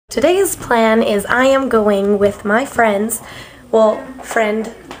Today's plan is I am going with my friend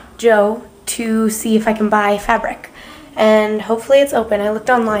Joe, to see if I can buy fabric. And hopefully it's open. I looked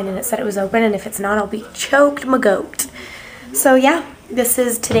online and it said it was open, and if it's not, I'll be choked my goat. So yeah, this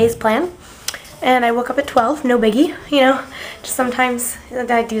is today's plan. And I woke up at 12, no biggie, you know, just sometimes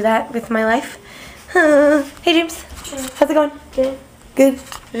I do that with my life. Hey James, how's it going? Good. Good?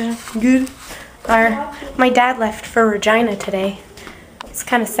 Yeah, good. My dad left for Regina today. It's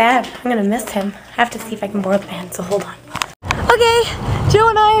kind of sad. I'm gonna miss him. I have to see if I can borrow the van, so hold on. Okay, Joe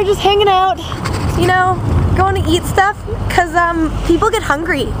and I are just hanging out, you know, going to eat stuff, because people get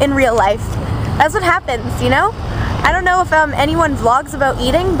hungry in real life. That's what happens, you know? I don't know if anyone vlogs about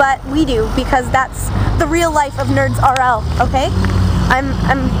eating, but we do, because that's the real life of Nerds RL, okay? I'm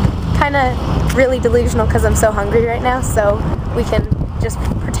kind of really delusional because I'm so hungry right now, so we can just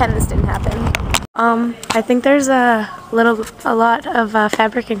pretend this didn't happen. I think there's a lot of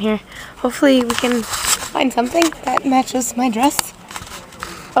fabric in here. Hopefully we can find something that matches my dress.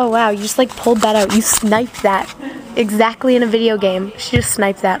 Oh wow, you just like pulled that out. You sniped that exactly in a video game. She just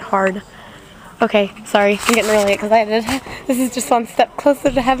sniped that hard. Okay, sorry, I'm getting really excited. This is just one step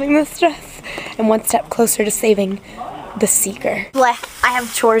closer to having this dress, and one step closer to saving the seeker. Blech, I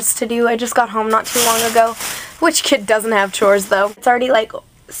have chores to do. I just got home not too long ago. Which kid doesn't have chores though? It's already like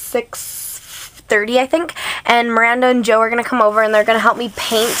 6:30, I think, and Miranda and Joe are gonna come over and they're gonna help me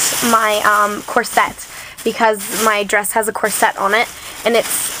paint my corset, because my dress has a corset on it, and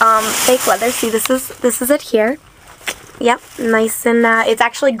it's fake leather. See, this is it here. Yep, nice, and it's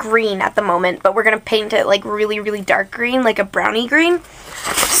actually green at the moment, but we're gonna paint it like really dark green, like a brownie green.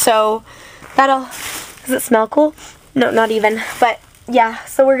 So does it smell cool? No, not even, but yeah,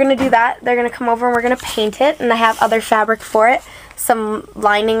 so we're gonna do that. They're gonna come over and we're gonna paint it, and I have other fabric for it, some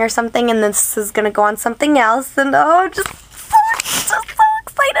lining or something, and this is gonna go on something else, and oh, just so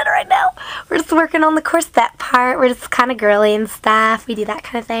excited right now. We're just working on the corset part. We're just kind of girly and stuff. We do that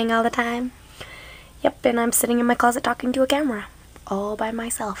kind of thing all the time. Yep, and I'm sitting in my closet talking to a camera all by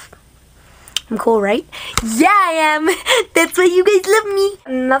myself. I'm cool, right? Yeah, I am. That's why you guys love me.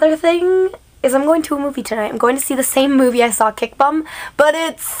 Another thing is I'm going to a movie tonight. I'm going to see the same movie I saw, Kick Bum, but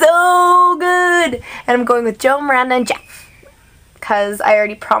it's so good. And I'm going with Joe, Miranda, and Jeff, because I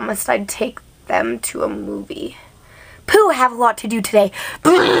already promised I'd take them to a movie. Pooh, I have a lot to do today.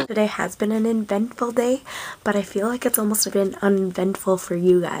 Today has been an eventful day, but I feel like it's almost been uneventful for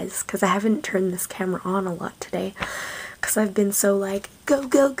you guys, because I haven't turned this camera on a lot today, because I've been so like, go,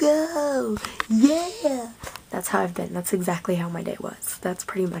 go, go, yeah. That's how I've been. That's exactly how my day was. That's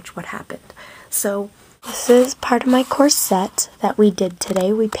pretty much what happened. So this is part of my corset that we did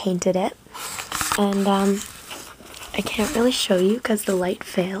today. We painted it, and I can't really show you because the light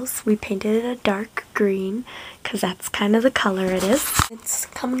fails. We painted it a dark green because that's kind of the color it is. It's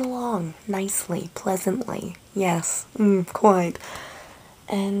coming along nicely, pleasantly. Yes, quite.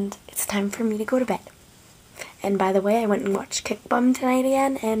 And it's time for me to go to bed. And by the way, I went and watched Kick Bum tonight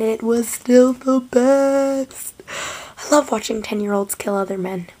again, and it was still the best. I love watching 10-year-olds kill other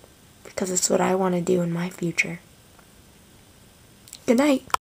men, because it's what I want to do in my future. Good night.